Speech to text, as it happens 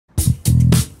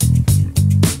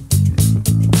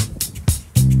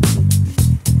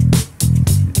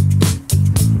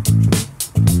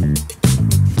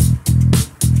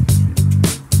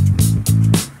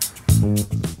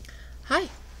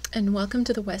and welcome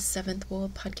to the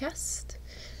W7W Podcast.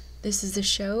 This is a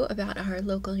show about our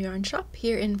local yarn shop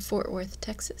here in Fort Worth,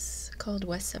 Texas, called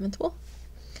W7W.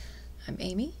 I'm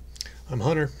Amy. I'm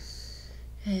Hunter.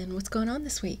 And what's going on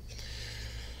this week?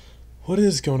 What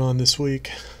is going on this week?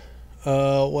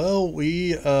 First,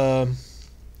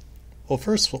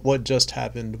 what just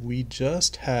happened? We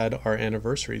just had our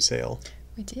anniversary sale.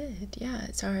 We did, yeah.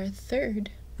 It's our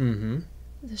third. Mm-hmm.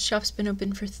 The shop's been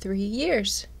open for 3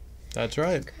 years. That's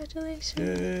right. Congratulations.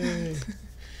 Yay.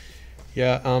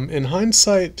 Yeah, in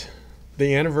hindsight,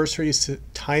 the anniversary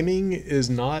timing is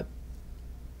not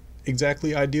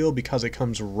exactly ideal because it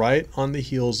comes right on the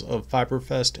heels of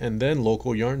Fiberfest and then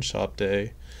Local Yarn Shop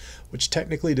Day, which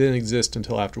technically didn't exist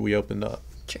until after we opened up.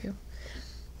 True.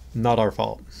 Not our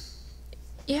fault.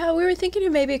 Yeah, we were thinking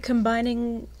of maybe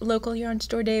combining Local Yarn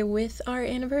Store Day with our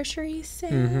anniversary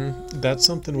sale. Mm-hmm. That's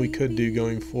something we could do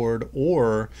going forward.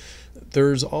 Or there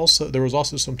was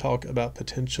also some talk about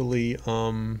potentially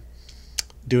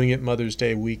doing it Mother's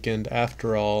Day weekend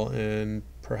after all, and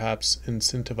perhaps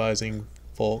incentivizing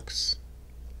folks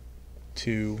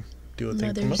to do a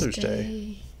thing for Mother's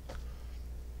Day.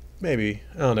 Maybe.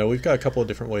 I don't know. We've got a couple of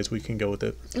different ways we can go with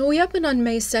it. Well, we opened on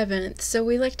May 7th, so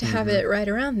we like to have it right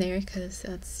around there because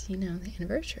that's, the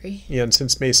anniversary. Yeah, and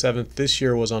since May 7th this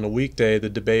year was on a weekday, the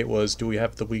debate was, do we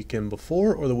have the weekend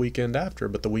before or the weekend after?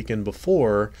 But the weekend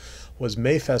before was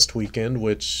Mayfest weekend,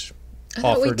 which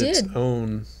offered its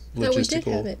own logistical... I thought we did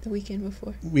have it the weekend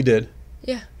before. We did.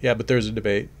 Yeah. Yeah, but there's a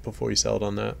debate before we settled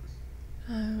on that.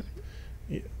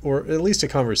 Or at least a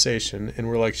conversation, and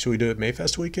we're like, should we do it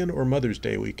Mayfest weekend or Mother's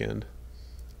Day weekend?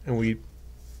 And we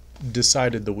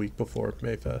decided the week before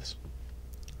Mayfest.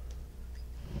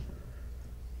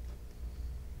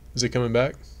 Is it coming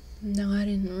back? No, I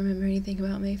didn't remember anything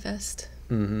about Mayfest.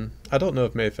 Mm-hmm. I don't know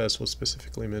if Mayfest was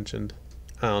specifically mentioned.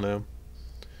 I don't know.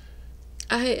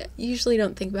 I usually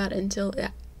don't think about it until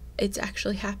it's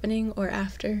actually happening or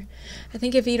after. I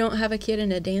think if you don't have a kid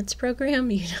in a dance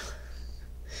program,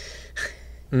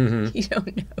 Mm-hmm. You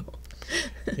don't know.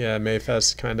 Yeah,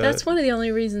 Mayfest kind of... That's one of the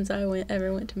only reasons I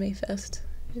ever went to Mayfest.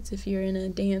 It's if you're in a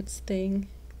dance thing.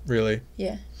 Really?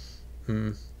 Yeah.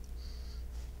 I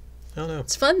don't know.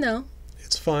 It's fun, though.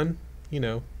 It's fun.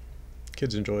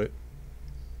 Kids enjoy it.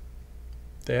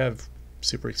 They have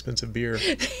super expensive beer.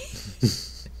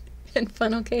 And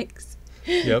funnel cakes.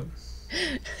 Yep.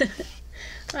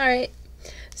 All right.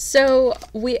 So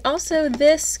we also,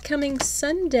 this coming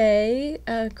Sunday,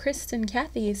 Kristen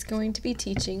Cathy is going to be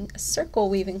teaching a circle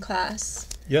weaving class.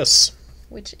 Yes.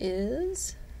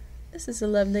 This is a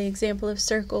lovely example of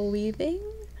circle weaving.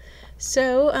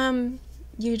 So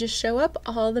you just show up,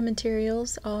 all the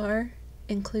materials are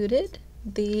included.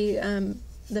 The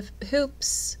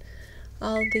hoops,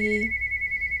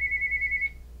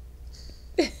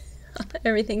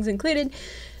 everything's included.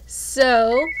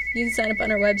 So you can sign up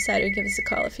on our website or give us a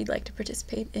call if you'd like to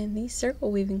participate in the circle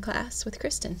weaving class with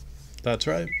Kristen. That's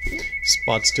right.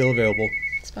 Spots still available.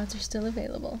 Spots are still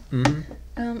available.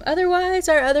 Mm-hmm. Otherwise,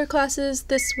 our other classes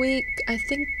this week, I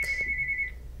think...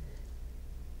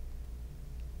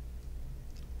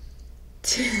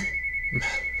 Do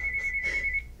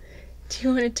you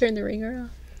want to turn the ringer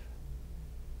off?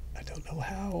 I don't know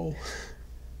how.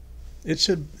 It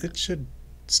should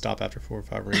stop after 4 or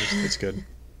 5 rings. It's good.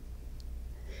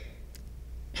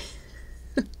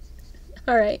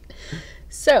 All right.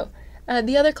 So,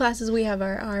 the other classes we have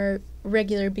are our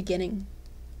regular beginning.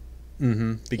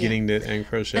 Mm-hmm. Beginning knit and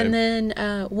crochet. And then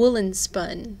woolen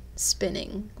spinning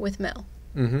with Mel.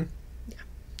 Mm-hmm. Yeah.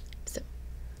 So.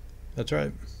 That's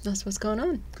right. That's what's going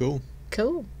on. Cool.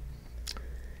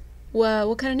 Well,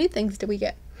 what kind of new things did we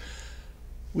get?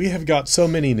 We have got so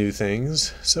very many new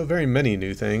things.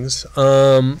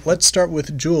 Let's start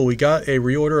with Jewel. We got a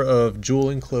reorder of Jewel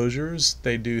enclosures.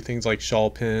 They do things like shawl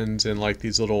pins and like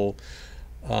these little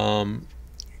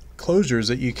closures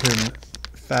that you can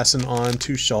fasten on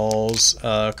to shawls,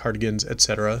 cardigans,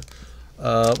 etc.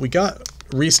 We got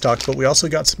restocked, but we also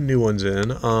got some new ones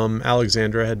in.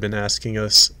 Alexandra had been asking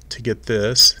us to get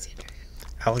this.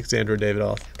 Alexandra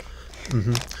Davidoff.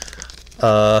 Mm-hmm.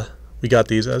 We got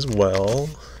these as well.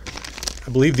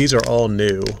 I believe these are all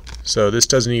new, so this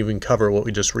doesn't even cover what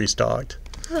we just restocked.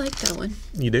 I like that one.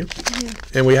 You do? Yeah.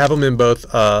 And we have them in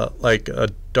both like a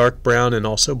dark brown and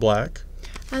also black.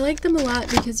 I like them a lot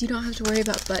because you don't have to worry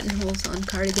about buttonholes on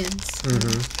cardigans.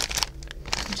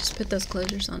 Mm-hmm. You just put those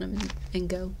closures on them and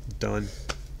go. Done.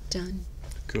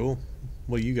 Cool.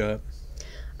 What you got?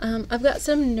 I've got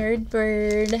some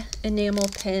Nerdbird enamel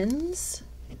pens.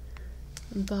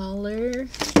 Baller.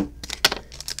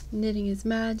 Knitting is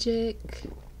Magic.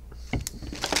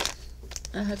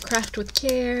 Craft with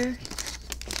Care.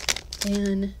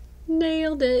 and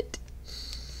nailed it.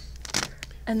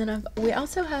 And then we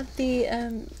also have the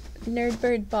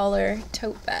Nerdbird Baller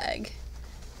tote bag,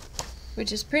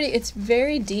 which is pretty. It's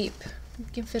very deep. You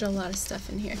can fit a lot of stuff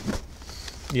in here.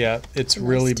 Yeah, it's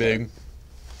really big.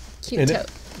 Cute tote.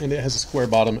 And it has a square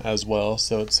bottom as well,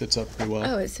 so it sits up pretty well.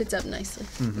 Oh, it sits up nicely.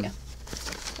 Yeah.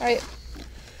 All right.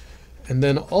 And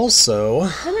then also...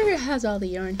 Hunter has all the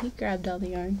yarn. He grabbed all the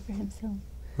yarn for himself.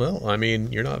 Well, I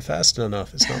mean, you're not fast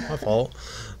enough. It's not my fault.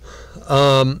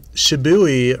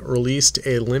 Shibui released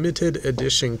a limited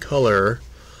edition color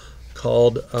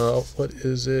called, what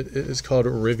is it? It is called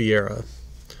Riviera.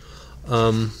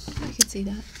 I could see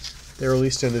that. They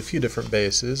released it in a few different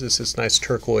bases. It's this nice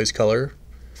turquoise color.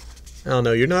 I don't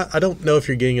know. I don't know if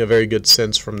you're getting a very good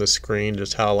sense from the screen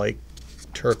just how like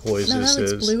turquoise this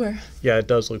is. Looks bluer. Yeah, it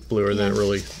does look bluer than it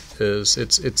really is.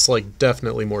 It's like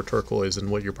definitely more turquoise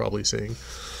than what you're probably seeing.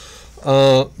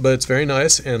 But it's very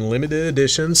nice and limited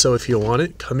edition. So if you want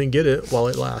it, come and get it while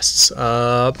it lasts.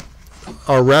 Our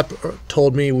rep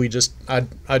told me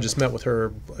I just met with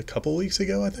her a couple weeks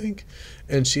ago, I think,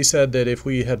 and she said that if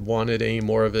we had wanted any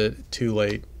more of it, too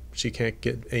late. She can't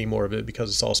get any more of it because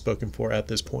it's all spoken for at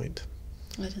this point.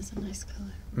 That is a nice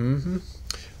color. Mm-hmm.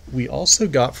 We also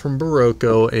got from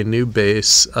Barocco a new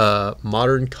base,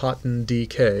 Modern Cotton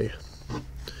DK.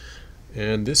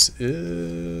 And this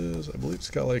is, I believe it's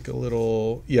got like a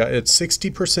little, it's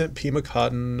 60% Pima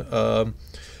cotton,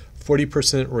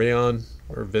 40% rayon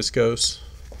or viscose.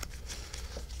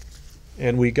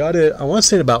 And we got it, I want to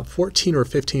say in about 14 or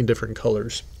 15 different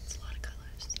colors. It's a lot of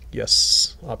colors.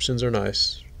 Yes, options are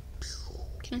nice.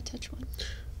 Can I touch one?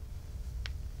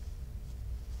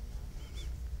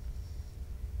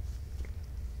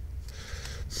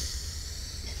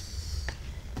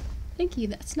 Thank you,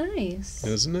 that's nice.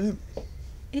 Isn't it?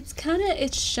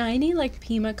 It's shiny like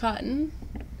Pima cotton,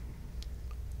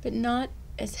 but not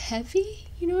as heavy,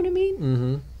 you know what I mean?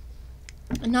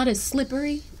 Mm-hmm. Not as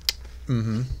slippery.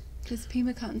 Mm-hmm. Because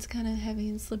Pima cotton's kind of heavy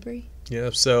and slippery. Yeah,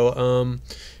 so,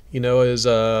 as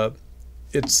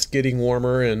it's getting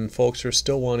warmer and folks are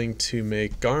still wanting to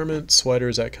make garments,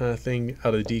 sweaters, that kind of thing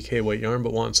out of DK weight yarn,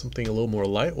 but want something a little more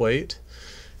lightweight,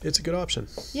 it's a good option.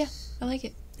 Yeah, I like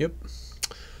it. Yep.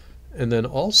 And then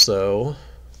also,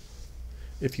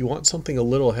 if you want something a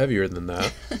little heavier than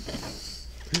that,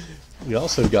 we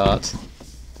also got...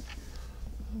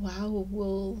 Wow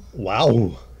wool.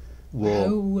 Wow.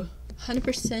 Wool.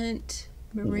 100%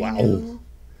 merino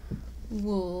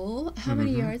wool. How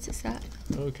many yards is that?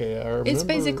 Okay, I remember. It's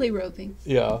basically roving.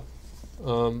 Yeah.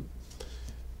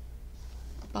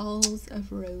 Balls of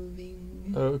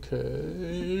roving.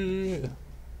 Okay.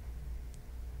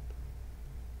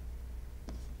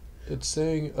 It's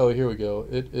saying, oh, here we go.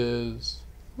 It is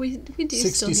we do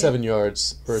 67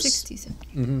 yards. Or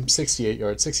 67. 68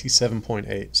 yards,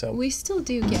 67.8. So we still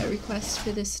do get requests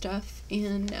for this stuff,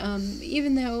 and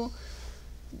even though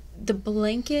the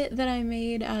blanket that I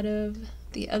made out of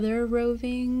the other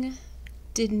roving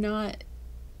did not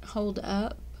hold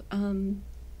up, I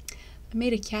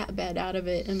made a cat bed out of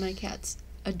it, and my cats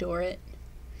adore it.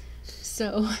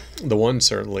 So the one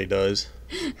certainly does.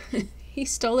 He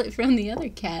stole it from the other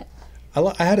cat.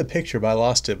 I had a picture, but I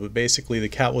lost it. But basically, the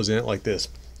cat was in it like this.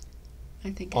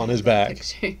 I think on I his have back. that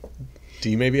picture. Do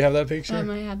you maybe have that picture? I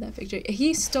might have that picture.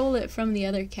 He stole it from the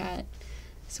other cat,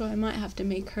 so I might have to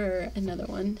make her another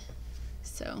one.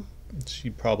 So she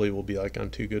probably will be like, I'm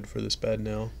too good for this bed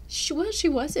now. She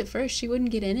was at first. She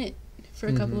wouldn't get in it for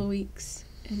a couple of weeks,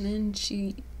 and then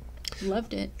she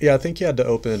loved it. Yeah, I think you had to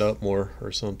open it up more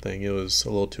or something. It was a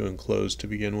little too enclosed to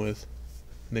begin with.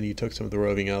 And then you took some of the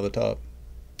roving out of the top.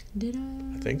 Did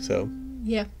I? I think so.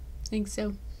 Yeah, I think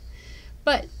so.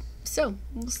 But, so,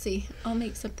 we'll see. I'll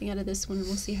make something out of this one, and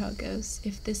we'll see how it goes.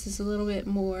 If this is a little bit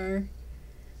more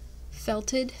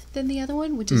felted than the other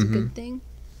one, which is a good thing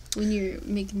when you're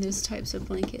making those types of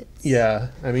blankets. Yeah,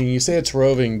 I mean, you say it's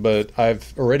roving, but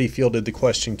I've already fielded the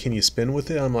question, can you spin with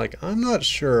it? I'm like, I'm not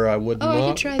sure. I would not. Oh, I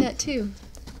could try that too.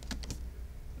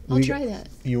 I'll try that.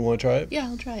 You want to try it? Yeah,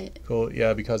 I'll try it. Cool.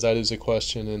 Yeah, because that is a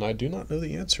question, and I do not know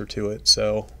the answer to it,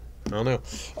 so I don't know.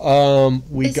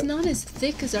 It's not as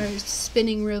thick as our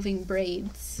spinning roving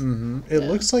braids. It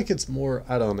looks like it's more,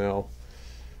 I don't know,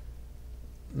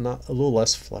 not a little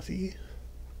less fluffy.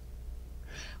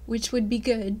 Which would be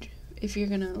good if you're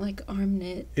gonna like arm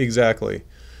knit. Exactly.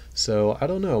 So I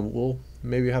don't know. We'll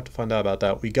maybe have to find out about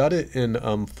that. We got it in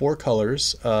 4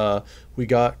 colors. We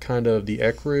got kind of the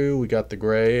ecru, we got the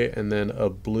gray, and then a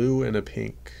blue and a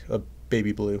pink, a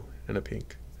baby blue and a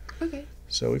pink. Okay.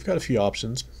 So we've got a few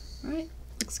options. All right.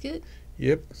 Looks good.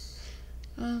 Yep.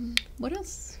 What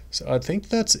else? So I think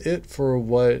that's it for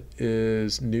what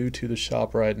is new to the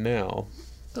shop right now.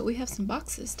 But we have some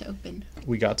boxes to open.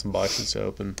 We got some boxes to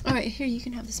open. All right, here, you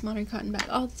can have this modern cotton bag.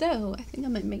 Although, I think I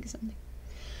might make something.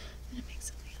 I'm going to make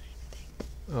something out of everything.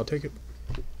 I'll take it.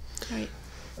 All right.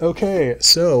 Okay,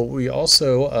 so we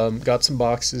also got some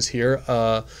boxes here.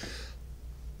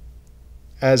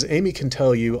 As Amy can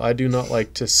tell you, I do not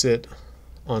like to sit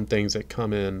on things that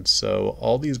come in. So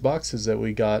all these boxes that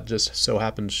we got just so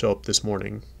happened to show up this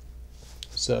morning.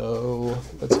 So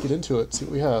let's get into it, see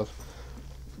what we have.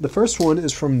 The first one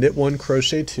is from Knit One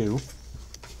Crochet 2.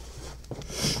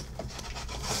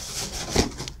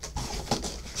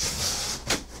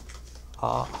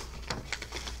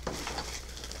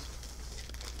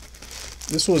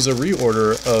 This was a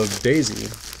reorder of Daisy.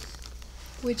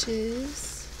 Which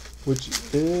is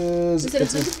Is it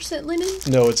 100% linen?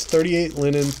 No, it's 38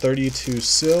 linen, 32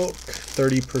 silk,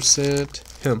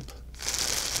 30% hemp.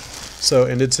 So,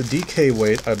 and it's a DK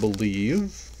weight, I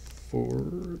believe.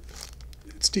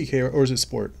 It's DK, or is it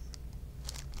sport?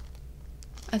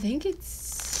 I think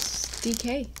it's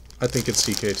DK. I think it's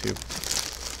DK too.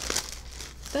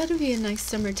 That'd be a nice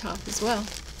summer top as well.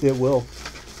 It will.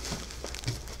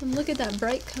 And look at that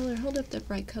bright color. Hold up that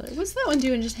bright color. What's that one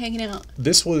doing just hanging out?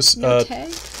 This was No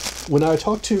tag? when I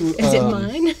talked to. Is it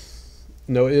mine?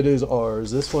 No, it is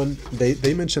ours. This one,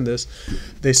 they mentioned this.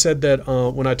 They said that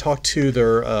when I talked to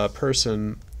their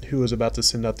person who was about to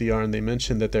send out the yarn, they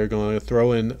mentioned that they're going to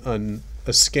throw in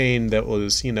a skein that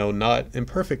was, not in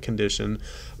perfect condition,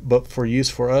 but for use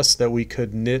for us that we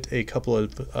could knit a couple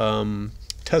of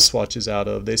test swatches out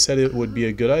of. They said it would be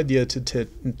a good idea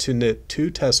to knit 2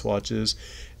 test swatches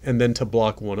and then to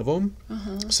block one of them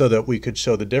so that we could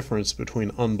show the difference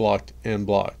between unblocked and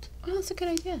blocked. Oh, that's a good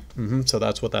idea. So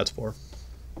that's what that's for.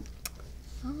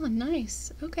 Oh,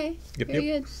 nice. Okay. Yep, Very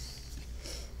yep.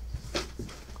 good.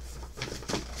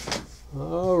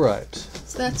 All right.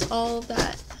 So that's all of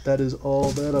that. That is all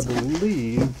that I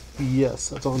believe. Yes,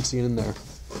 that's all I'm seeing in there.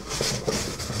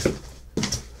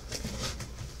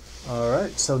 All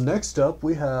right, so next up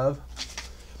we have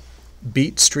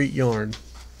Beat Street Yarn.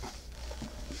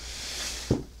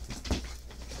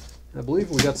 I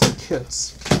believe we got some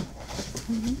kits.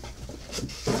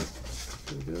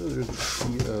 There we go, there's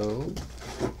the PO.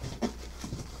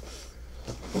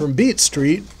 From Beat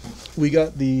Street, we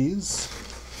got these.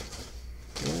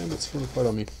 And it's falling apart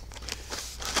on me.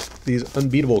 These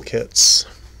unbeatable kits.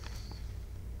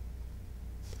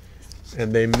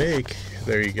 And they make,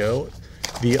 there you go,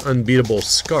 the unbeatable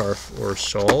scarf or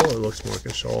shawl. It looks more like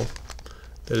a shawl.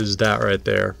 That is that right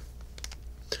there.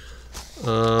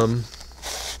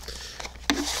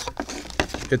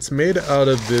 It's made out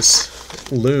of this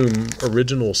loom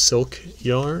original silk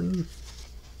yarn.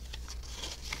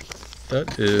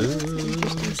 That is... That's an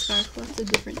interesting scarf. Lots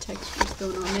of different textures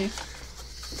going on there.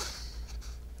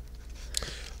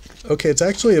 Okay, it's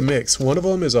actually a mix. One of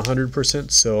them is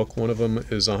 100% silk. One of them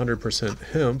is 100%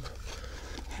 hemp.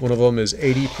 One of them is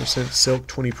 80% silk,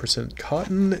 20%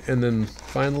 cotton. And then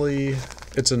finally,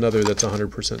 it's another that's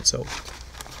 100% silk.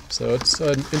 So it's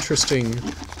an interesting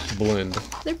blend.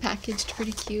 They're packaged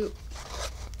pretty cute.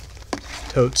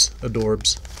 Totes,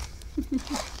 adorbs.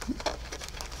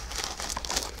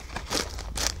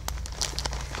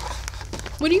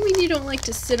 What do you mean you don't like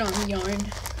to sit on yarn?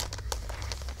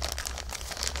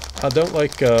 I don't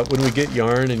like when we get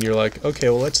yarn and you're like, okay,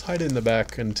 well, let's hide it in the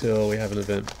back until we have an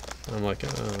event. I'm like,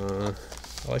 I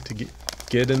like to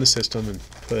get in the system and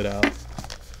put it out.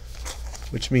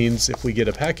 Which means if we get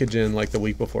a package in like the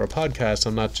week before a podcast,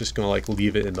 I'm not just going to like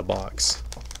leave it in the box.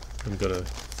 I'm going to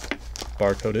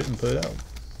barcode it and put it out.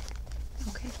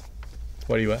 Okay.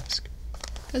 Why do you ask?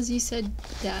 Because you said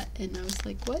that, and I was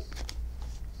like, what?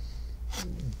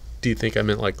 Do you think I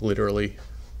meant like literally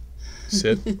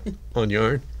sit on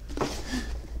yarn?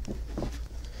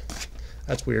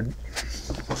 That's weird.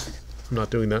 I'm not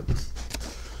doing that.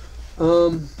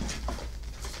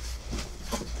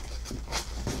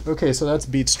 Okay, so that's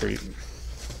Beat Street.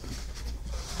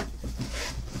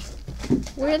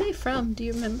 Where are they from? Do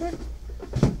you remember?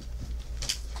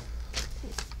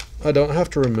 I don't have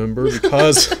to remember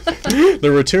because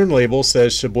the return label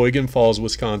says Sheboygan Falls,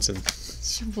 Wisconsin.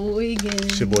 Sheboygan.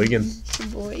 Sheboygan.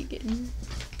 Sheboygan.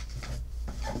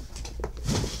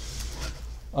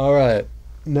 All right,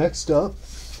 next up,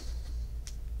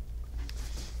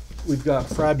 we've got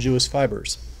Frabjous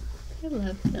Fibers. I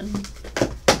love them.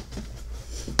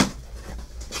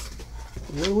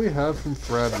 What do we have from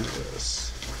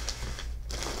Frabjous?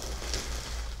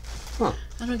 Huh.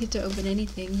 I don't get to open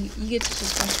anything. You get to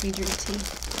just watch me drink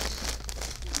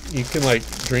tea. You can like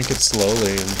drink it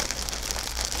slowly and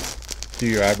do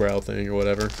your eyebrow thing or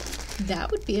whatever.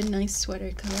 That would be a nice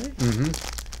sweater color.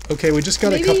 Mm-hmm. Okay, we just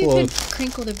got Maybe a couple you of... could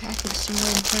crinkle the package somewhere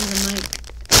and turn the mic.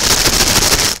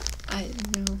 I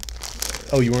don't know.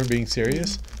 Oh, you weren't being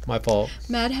serious? My fault.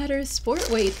 Mad Hatter Sport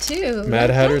Weight, too.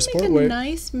 Mad Hatter Sport Weight. A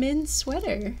nice men's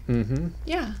sweater. Mm-hmm.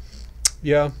 Yeah.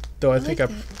 Yeah, though I think like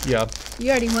yeah.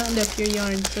 You already wound up your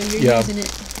yarn, so you're using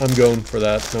it. I'm going for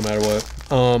that no matter what.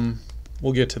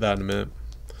 We'll get to that in a minute.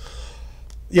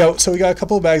 Yeah, so we got a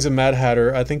couple of bags of Mad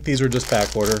Hatter. I think these are just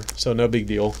back order, so no big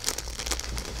deal.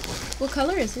 What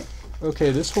color is it? Okay,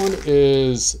 this one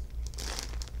is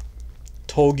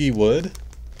Tulgey Wood.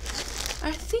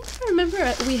 I think I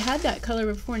remember we had that color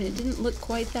before, and it didn't look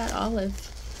quite that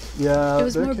olive. Yeah, it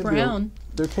was more brown.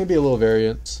 There can be a little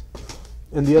variance.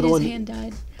 And the other one, hand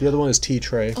dyed. The other one is Tea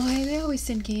Tray. Oh, they always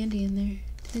send candy in there.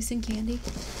 They send candy.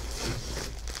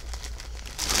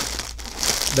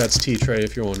 That's Tea Tray,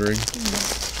 if you're wondering.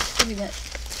 Give me that.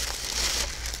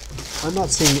 I'm not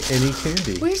seeing any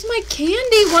candy. Where's my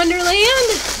candy,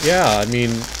 Wonderland? Yeah, I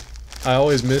mean, I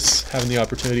always miss having the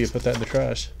opportunity to put that in the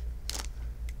trash.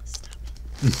 Stop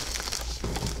it.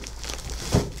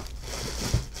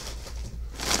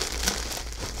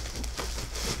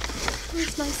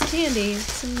 It's nice candy.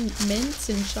 Some mints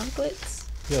and chocolates.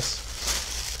 Yes.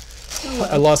 Oh,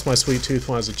 well. I lost my sweet tooth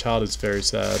when I was a child. It's very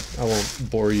sad. I won't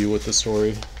bore you with the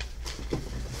story.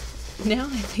 Now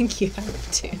I think you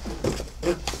have to.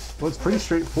 Well, it's pretty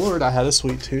straightforward. I had a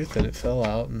sweet tooth and it fell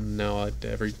out, and now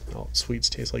all sweets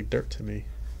taste like dirt to me.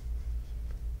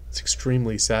 It's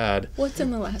extremely sad. What's in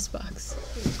the last box?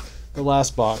 The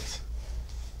last box.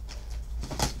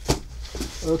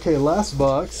 Okay, last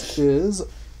box is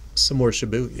some more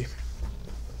Shibui.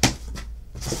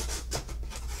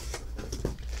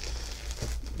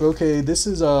 Okay, this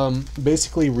is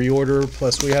basically reorder,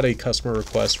 plus we had a customer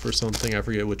request for something, I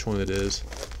forget which one it is.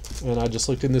 And I just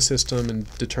looked in the system and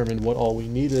determined what all we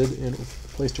needed and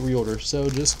placed a reorder. So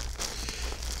just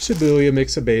Shibui, a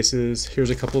mix of bases. Here's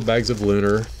a couple of bags of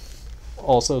Lunar.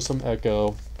 Also some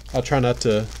Echo. I'll try not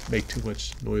to make too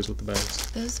much noise with the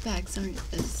bags. Those bags aren't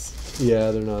as...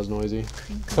 Yeah, they're not as noisy.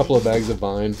 crinkly. A couple of bags of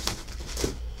Vine.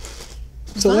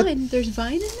 So Vine? There's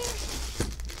Vine in there?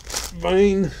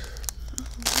 Vine.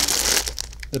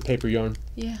 The paper yarn.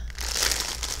 Yeah.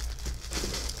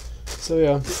 So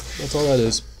yeah, that's all that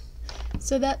is.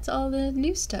 So that's all the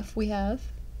new stuff we have.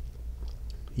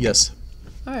 Yes.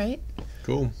 All right.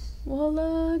 Cool.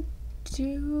 Well,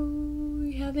 do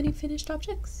we have any finished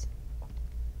objects?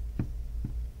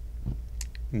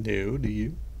 No, do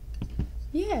you?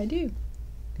 Yeah, I do.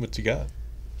 What you got?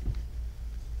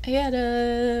 I got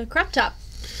a crop top.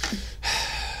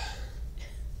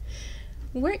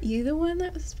 Weren't you the one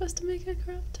that was supposed to make a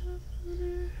crop top on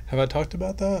her? Have I talked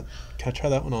about that? Can I try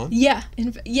that one on? Yeah.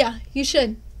 Yeah, you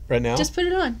should. Right now? Just put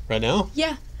it on. Right now?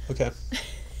 Yeah. Okay.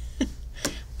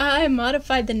 I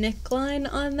modified the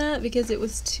neckline on that because it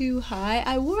was too high.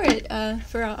 I wore it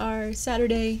for our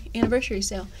Saturday anniversary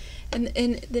sale, and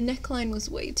the neckline was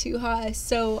way too high.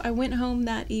 So I went home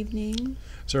that evening.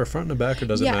 Is there a front and a back, or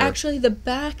does it matter? Yeah, actually, the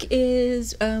back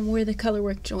is where the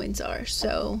colorwork joins are.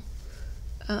 So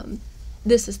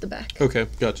this is the back. Okay,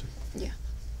 gotcha. Yeah.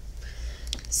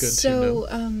 Good so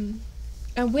to know.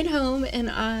 I went home and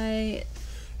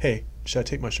Hey, should I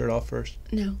take my shirt off first?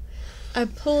 No. I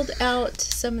pulled out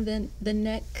some of the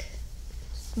neck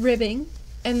ribbing,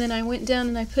 and then I went down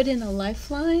and I put in a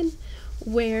lifeline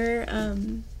where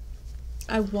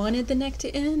I wanted the neck to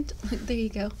end. There you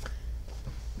go.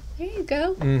 There you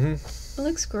go. Mm-hmm. It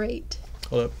looks great.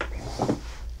 Hold up.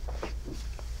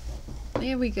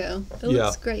 There we go. It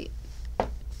looks great.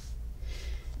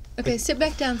 Okay, sit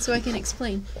back down so I can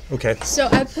explain. Okay. So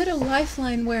I put a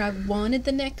lifeline where I wanted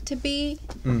the neck to be,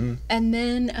 and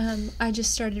then I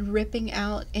just started ripping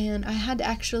out, and I had to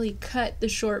actually cut the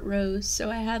short rows.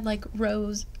 So I had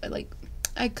rows,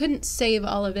 I couldn't save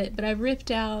all of it, but I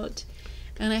ripped out,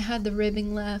 and I had the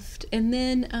ribbing left, and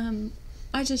then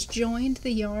I just joined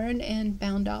the yarn and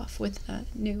bound off with a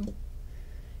new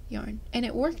yarn, and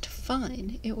it worked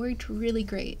fine. It worked really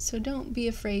great. So don't be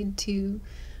afraid to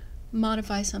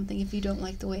modify something if you don't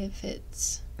like the way it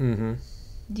fits. Mm-hmm.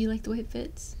 Do you like the way it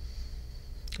fits?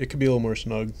 It could be a little more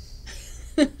snug.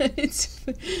 It's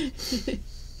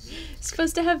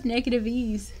supposed to have negative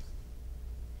ease.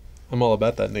 I'm all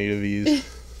about that negative ease.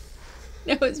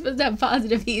 No, it's supposed to have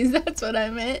positive ease. That's what I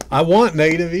meant. I want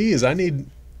negative ease.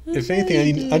 If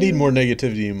anything, I need more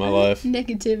negativity in my life.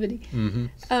 Negativity.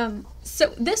 Mm-hmm.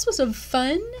 So this was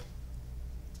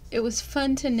it was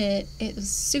fun to knit. It was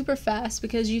super fast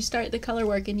because you start the color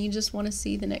work and you just want to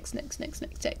see the next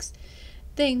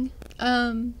thing.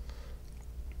 I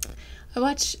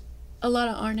watched a lot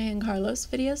of Arne and Carlos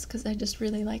videos because I just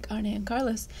really like Arne and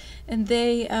Carlos, and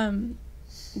they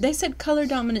said color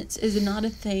dominance is not a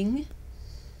thing,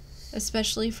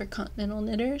 especially for continental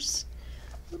knitters.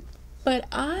 But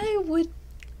I would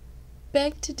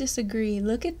beg to disagree.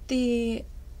 Look at the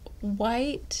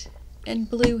white and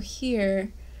blue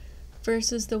here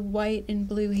versus the white and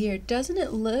blue here. Doesn't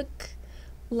it look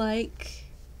like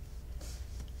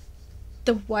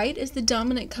the white is the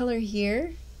dominant color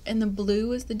here and the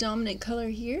blue is the dominant color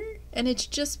here? And it's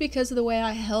just because of the way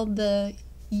I held the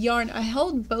yarn. I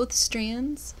held both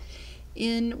strands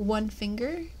in one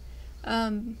finger,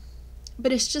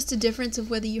 but it's just a difference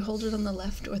of whether you hold it on the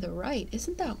left or the right.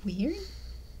 Isn't that weird?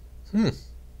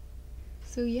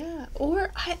 So yeah,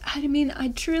 or I mean, I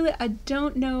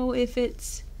don't know if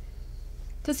it's,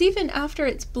 because even after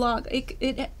it's blocked,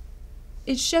 it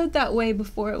showed that way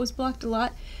before. It was blocked a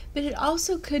lot, but it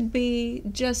also could be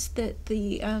just that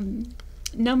the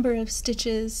number of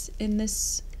stitches in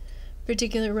this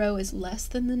particular row is less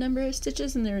than the number of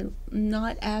stitches, and they're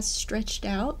not as stretched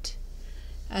out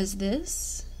as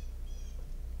this.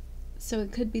 So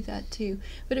it could be that too.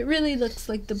 But it really looks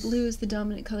like the blue is the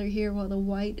dominant color here while the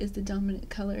white is the dominant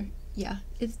color. Yeah,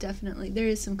 it's definitely, there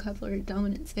is some color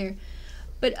dominance there.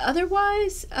 But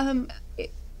otherwise,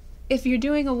 if you're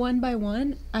doing a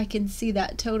 1x1, I can see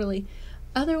that totally.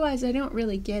 Otherwise, I don't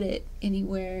really get it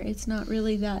anywhere. It's not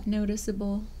really that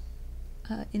noticeable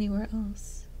anywhere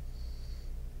else.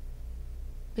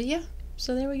 But yeah,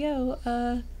 so there we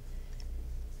go.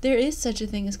 There is such a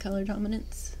thing as color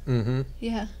dominance. Mm-hmm.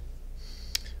 Yeah.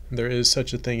 There is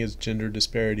such a thing as gender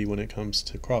disparity when it comes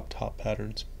to crop top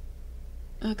patterns.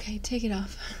 Okay, take it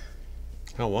off.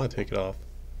 I don't want to take it off.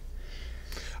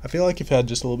 I feel like if you had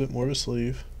just a little bit more of a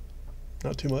sleeve,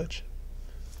 not too much,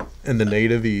 and the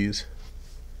native ease.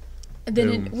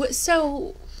 Then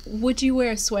so would you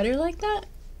wear a sweater like that?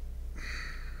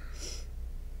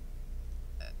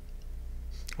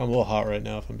 I'm a little hot right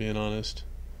now, if I'm being honest.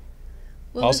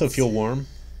 Well, I also feel warm.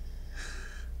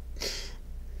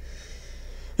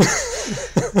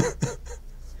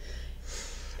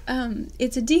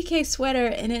 It's a DK sweater,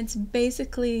 and it's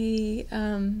basically,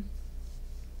 all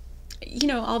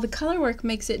the color work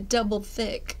makes it double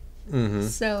thick. Mm-hmm.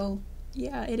 So,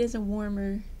 yeah, it is a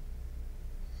warmer.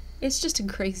 It's just a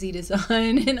crazy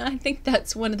design, and I think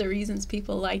that's one of the reasons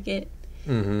people like it.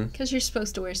 Mm-hmm. Because you're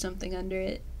supposed to wear something under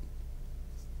it.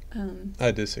 I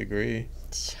disagree.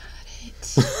 Shut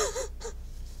it.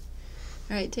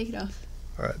 All right, take it off.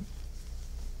 All right.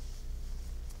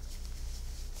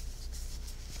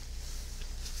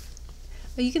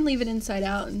 Well, you can leave it inside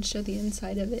out and show the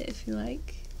inside of it if you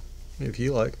like. If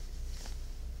you like.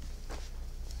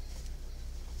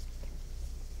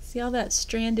 See, all that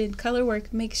stranded color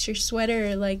work makes your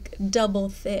sweater like double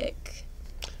thick.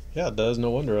 Yeah, it does. No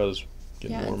wonder I was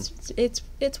getting warm.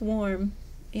 It's warm.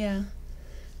 Yeah.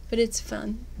 But it's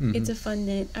fun. Mm-hmm. It's a fun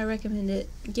knit. I recommend it.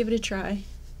 Give it a try.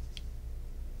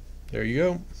 There you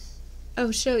go.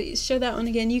 Oh, show that one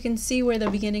again. You can see where the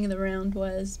beginning of the round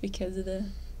was because of the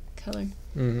color.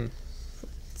 Mm-hmm.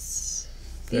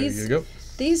 There you go.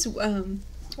 These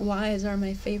Y's are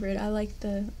my favorite. I like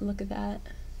the look of that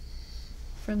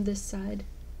from this side.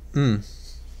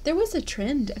 There was a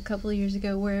trend a couple of years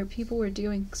ago where people were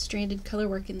doing stranded color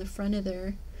work in the front of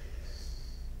their,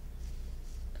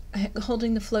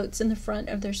 holding the floats in the front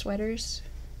of their sweaters.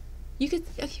 You could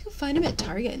find them at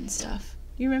Target and stuff.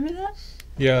 You remember that?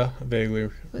 Yeah, I vaguely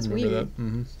remember weird. that.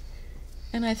 Mm-hmm.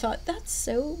 And I thought, that's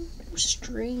so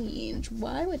strange.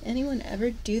 Why would anyone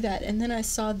ever do that? And then I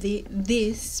saw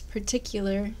this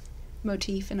particular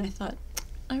motif, and I thought,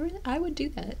 I would do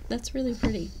that. That's really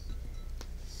pretty.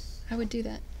 I would do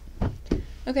that.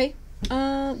 Okay,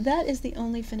 that is the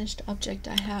only finished object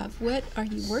I have. What are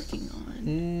you working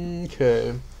on?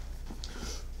 Okay.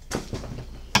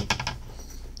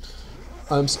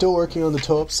 I'm still working on the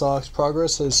toe-up socks.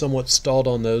 Progress has somewhat stalled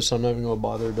on those, so I'm not even going to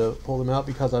bother to pull them out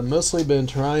because I've mostly been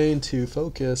trying to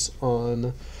focus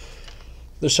on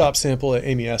the shop sample that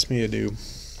Amy asked me to do.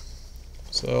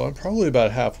 So I'm probably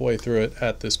about halfway through it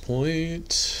at this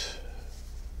point.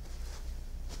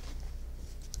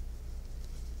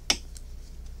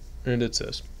 And it's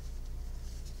this.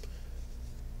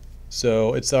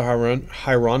 So it's the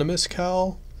Hieronymus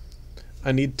cowl.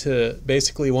 I need to,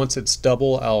 basically once it's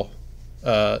double, I'll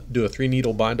do a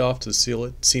 3-needle bind off to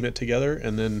seam it together,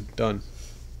 and then done.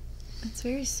 It's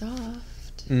very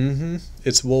soft. Mm-hmm.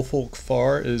 It's Woolfolk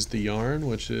Far is the yarn,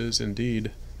 which is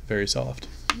indeed very soft.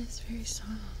 It's very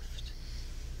soft.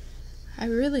 I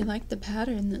really like the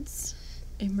pattern that's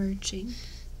emerging.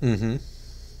 Mm-hmm.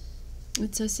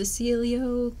 It's a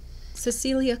Cecilia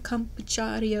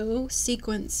Campuchario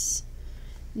sequence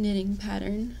knitting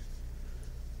pattern.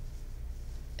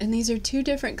 And these are 2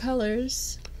 different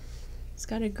colors. It's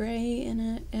got a gray in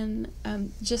it, and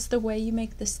just the way you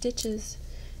make the stitches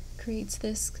creates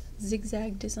this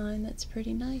zigzag design that's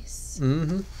pretty nice.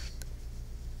 Mm-hmm.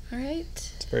 All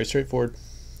right. It's very straightforward.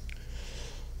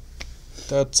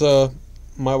 That's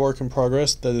my work in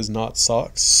progress. That is not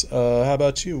socks. How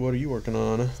about you? What are you working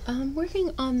on? I'm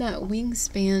working on that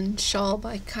wingspan shawl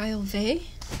by Kyle Vey.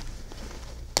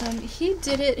 He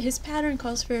did it. His pattern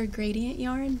calls for a gradient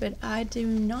yarn, but I do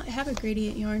not have a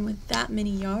gradient yarn with that many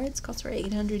yards. It calls for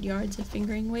 800 yards of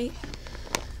fingering weight.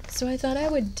 So I thought I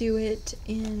would do it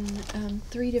in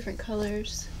 3 different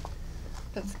colors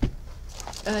of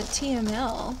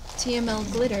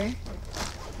TML glitter.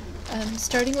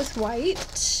 Starting with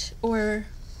white or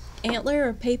antler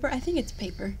or paper. I think it's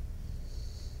paper.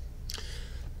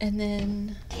 And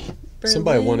then Berlin.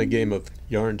 Somebody won a game of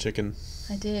yarn chicken.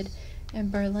 I did. And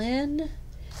Berlin.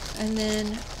 And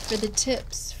then for the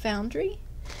tips, Foundry.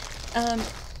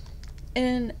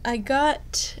 And I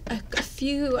got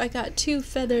I got 2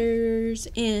 feathers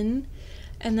in,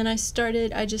 and then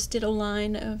I just did a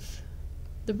line of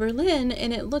the Berlin,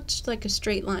 and it looked like a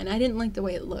straight line. I didn't like the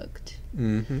way it looked.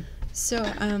 Mm-hmm. So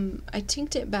I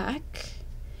tinked it back,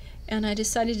 and I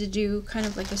decided to do kind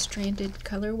of like a stranded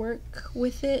color work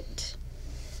with it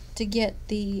to get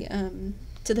the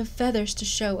feathers to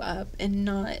show up and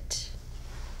not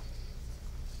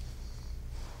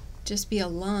just be a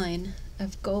line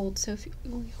of gold. So if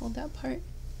we hold that part.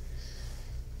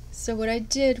 So what I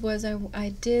did was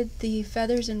I did the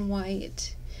feathers in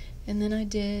white, and then I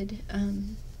did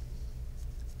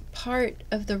part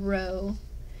of the row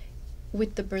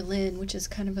with the Berlin, which is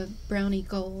kind of a browny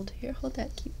gold. Here, hold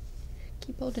that. Keep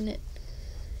holding it.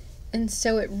 And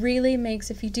so it really makes,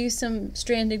 if you do some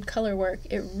stranded color work,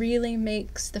 it really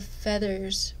makes the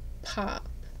feathers pop.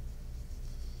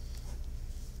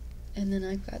 And then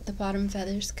I've got the bottom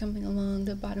feathers coming along.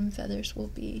 The bottom feathers will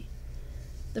be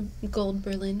the gold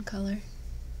Berlin color.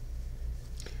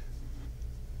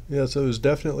 Yeah, so there's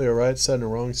definitely a right side and a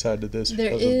wrong side to this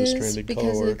because of the stranded color work.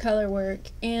 Because of the color work.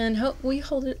 And we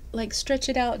hold it, like stretch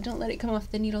it out, don't let it come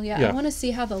off the needle yet. Yeah. I want to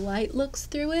see how the light looks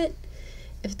through it.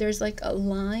 If there's like a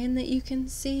line that you can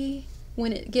see,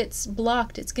 when it gets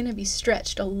blocked, it's going to be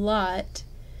stretched a lot.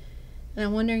 And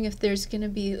I'm wondering if there's going to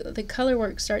be, the color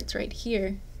work starts right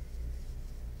here.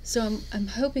 So I'm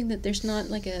hoping that there's not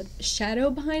like a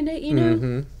shadow behind it, you know?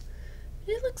 Mm-hmm.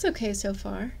 It looks okay so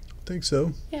far. I think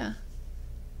so. Yeah.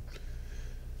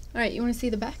 Alright, you want to see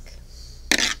the back?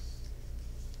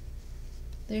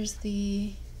 There's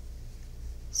the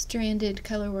stranded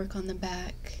color work on the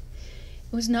back.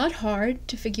 It was not hard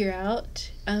to figure out.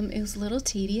 It was a little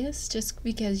tedious just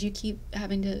because you keep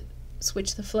having to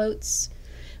switch the floats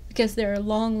because there are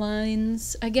long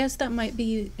lines. I guess that might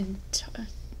be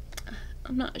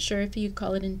I'm not sure if you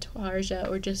call it intarsia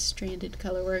or just stranded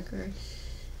color work, or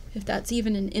if that's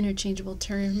even an interchangeable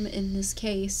term in this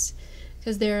case,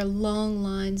 because there are long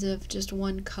lines of just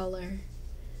one color.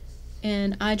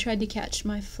 And I tried to catch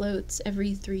my floats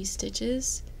every 3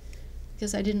 stitches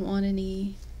because I didn't want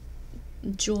any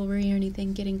jewelry or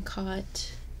anything getting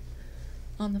caught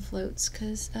on the floats,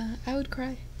 because I would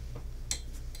cry.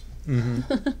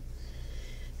 Mm-hmm.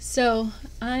 So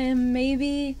I am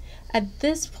maybe, at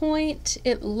this point,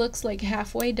 it looks like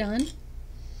halfway done,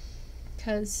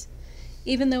 because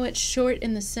even though it's short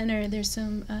in the center, there's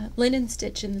some linen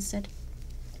stitch in the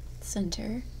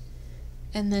center,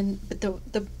 and then but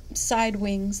the side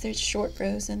wings, there's short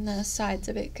rows, and the sides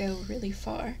of it go really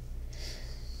far.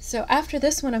 So after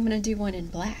this one, I'm going to do one in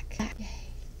black. Yay.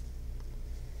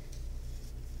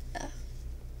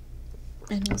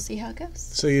 And we'll see how it goes.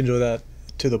 So you enjoy that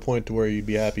to the point to where you'd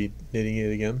be happy knitting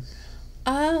it again?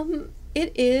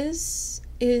 It is,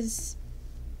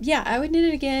 yeah, I would knit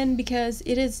it again because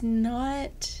it is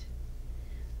not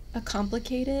a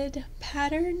complicated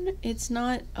pattern. It's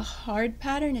not a hard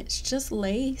pattern. It's just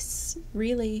lace,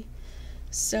 really.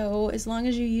 So as long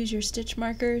as you use your stitch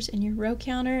markers and your row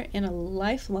counter and a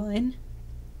lifeline,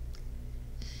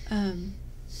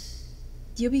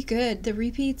 you'll be good. The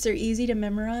repeats are easy to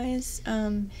memorize,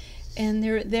 and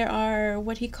there are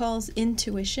what he calls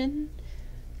intuition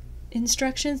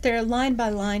instructions. There are line by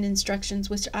line instructions,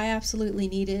 which I absolutely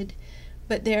needed,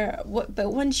 but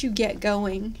once you get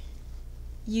going,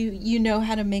 you know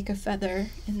how to make a feather,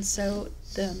 and so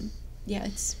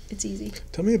it's easy.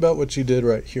 Tell me about what you did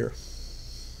right here.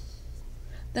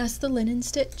 That's the linen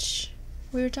stitch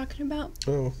we were talking about.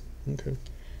 Oh, okay.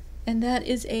 And that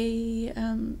is a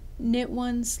knit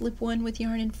one, slip one with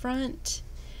yarn in front,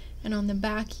 and on the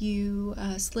back you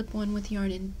slip one with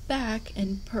yarn in back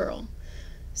and purl.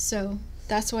 So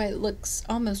That's why it looks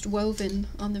almost woven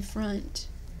on the front.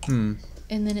 Hmm.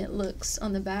 And then it looks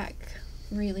on the back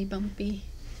really bumpy.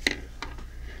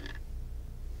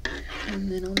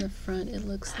 And then on the front it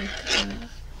looks like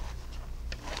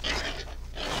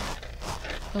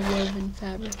a woven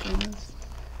fabric almost.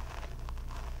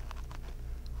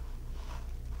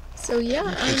 So yeah, I'm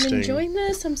Interesting. enjoying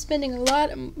this. I'm spending a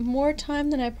lot more time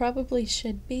than I probably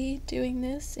should be doing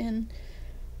this and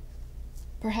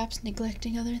perhaps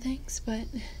neglecting other things, but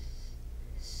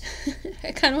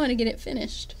I kind of want to get it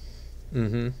finished.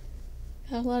 Mm-hmm.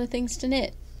 I have a lot of things to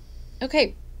knit.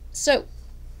 Okay, so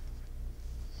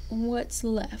what's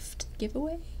left?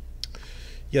 Giveaway?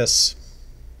 Yes.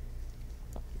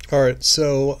 All right,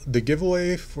 so the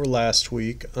giveaway for last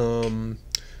week,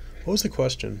 what was the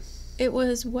question? It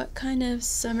was, what kind of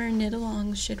summer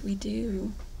knit-alongs should we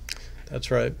do?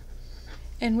 That's right.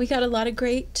 And we got a lot of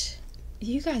great...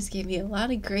 You guys gave me a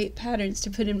lot of great patterns to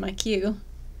put in my queue.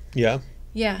 Yeah?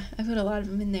 Yeah, I put a lot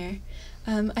of them in there.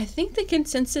 I think the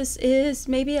consensus is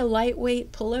maybe a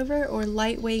lightweight pullover or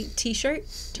lightweight t-shirt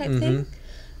type thing.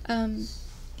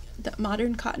 The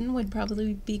modern cotton would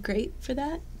probably be great for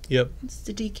that. Yep. It's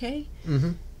the DK.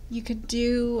 Mm-hmm. You could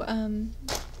do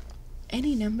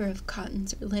any number of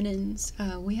cottons or linens.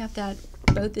 We have that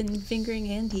both in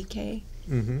fingering and DK.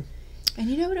 Mm-hmm. And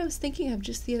you know what I was thinking of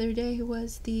just the other day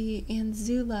was the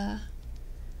Anzula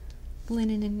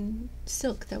linen and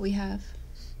silk that we have.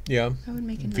 Yeah. I would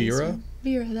make a nice Vera? one.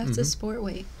 Vera, that's a Mhm. sport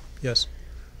weight, Yes.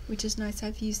 which is nice.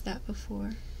 I've used that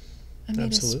before. I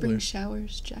made Absolutely. a spring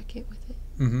showers jacket with it.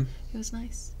 Mm-hmm. It was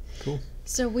nice. Cool.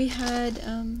 So we had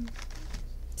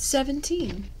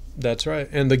 17. That's right.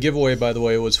 And the giveaway, by the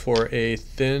way, was for a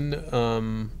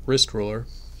thin wrist ruler.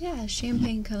 Yeah,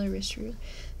 champagne color wrist ruler.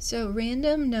 So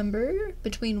random number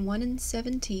between 1 and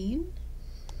 17.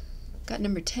 Got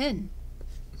number 10.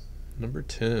 Number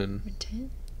 10. Number 10?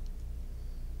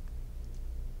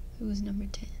 Who was number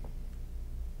 10?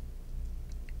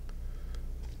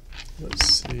 Let's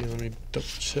see. Let me double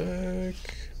check.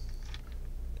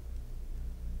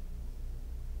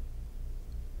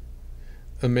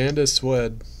 Amanda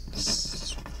Swed.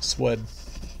 Swed.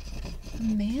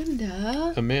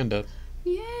 Amanda. Amanda.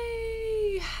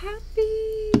 Yay!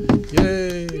 Happy!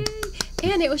 Yay! Yay!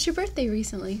 And it was your birthday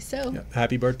recently, so Yeah,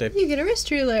 happy birthday. you get a wrist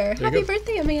ruler. you Happy go.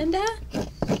 birthday, Amanda!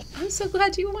 I'm so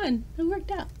glad you won. It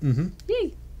worked out. Mm-hmm.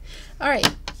 Yay! All right.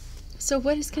 So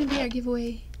what is going to be our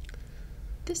giveaway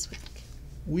this week?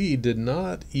 We did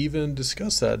not even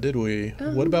discuss that, did we?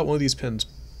 What about one of these pins?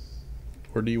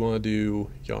 Or do you want to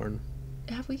do yarn?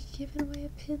 Have we given away a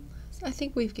pin last? I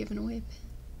think we've given away a pin.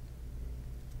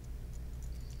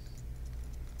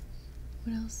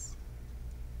 What else?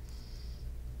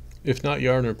 If not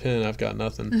yarn or pin, I've got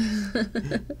nothing.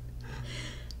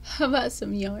 How about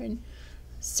some yarn?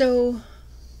 So,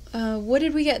 what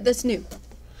did we get that's new?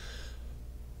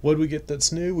 What did we get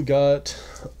that's new? We got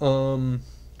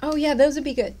Oh yeah, those would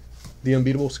be good. the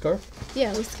unbeatable scarf.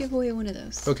 Yeah, let's give away one of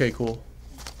those. Okay, cool.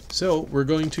 So we're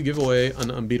going to give away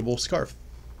an unbeatable scarf.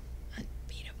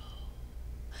 Unbeatable.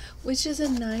 Which is a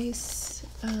nice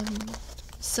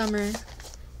summer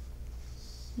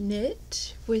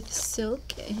knit with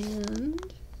silk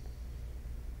and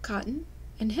cotton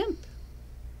and hemp.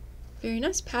 Very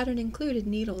nice pattern included.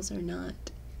 Needles are not.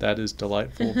 That is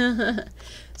delightful.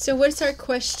 So what's our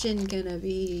question gonna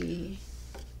be?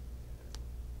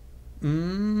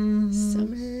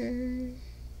 Summer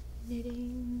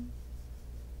knitting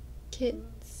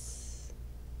kits.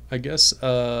 I guess,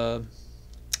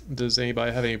 does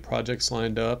anybody have any projects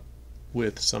lined up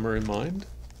with summer in mind?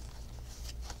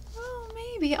 Oh,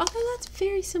 maybe. Although that's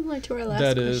very similar to our last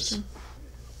That question. is.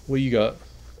 What you got?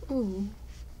 Ooh.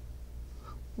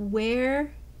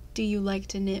 Where do you like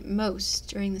to knit most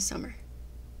during the summer?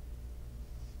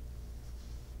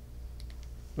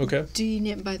 Okay. Do you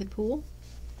knit by the pool?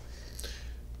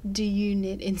 Do you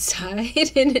knit inside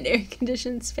in an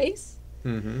air-conditioned space?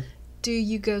 Mm-hmm. Do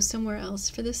you go somewhere else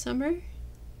for the summer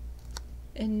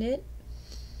and knit?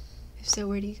 If so,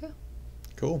 where do you go?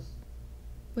 Cool.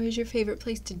 Where's your favorite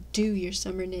place to do your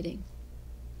summer knitting?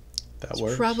 That It's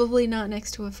works. probably not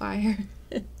next to a fire.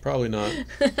 Probably not.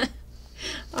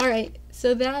 All right,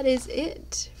 so that is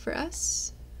it for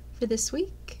us for this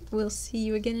week. We'll see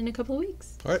you again in a couple of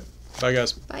weeks. All right. Bye,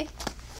 guys. Bye.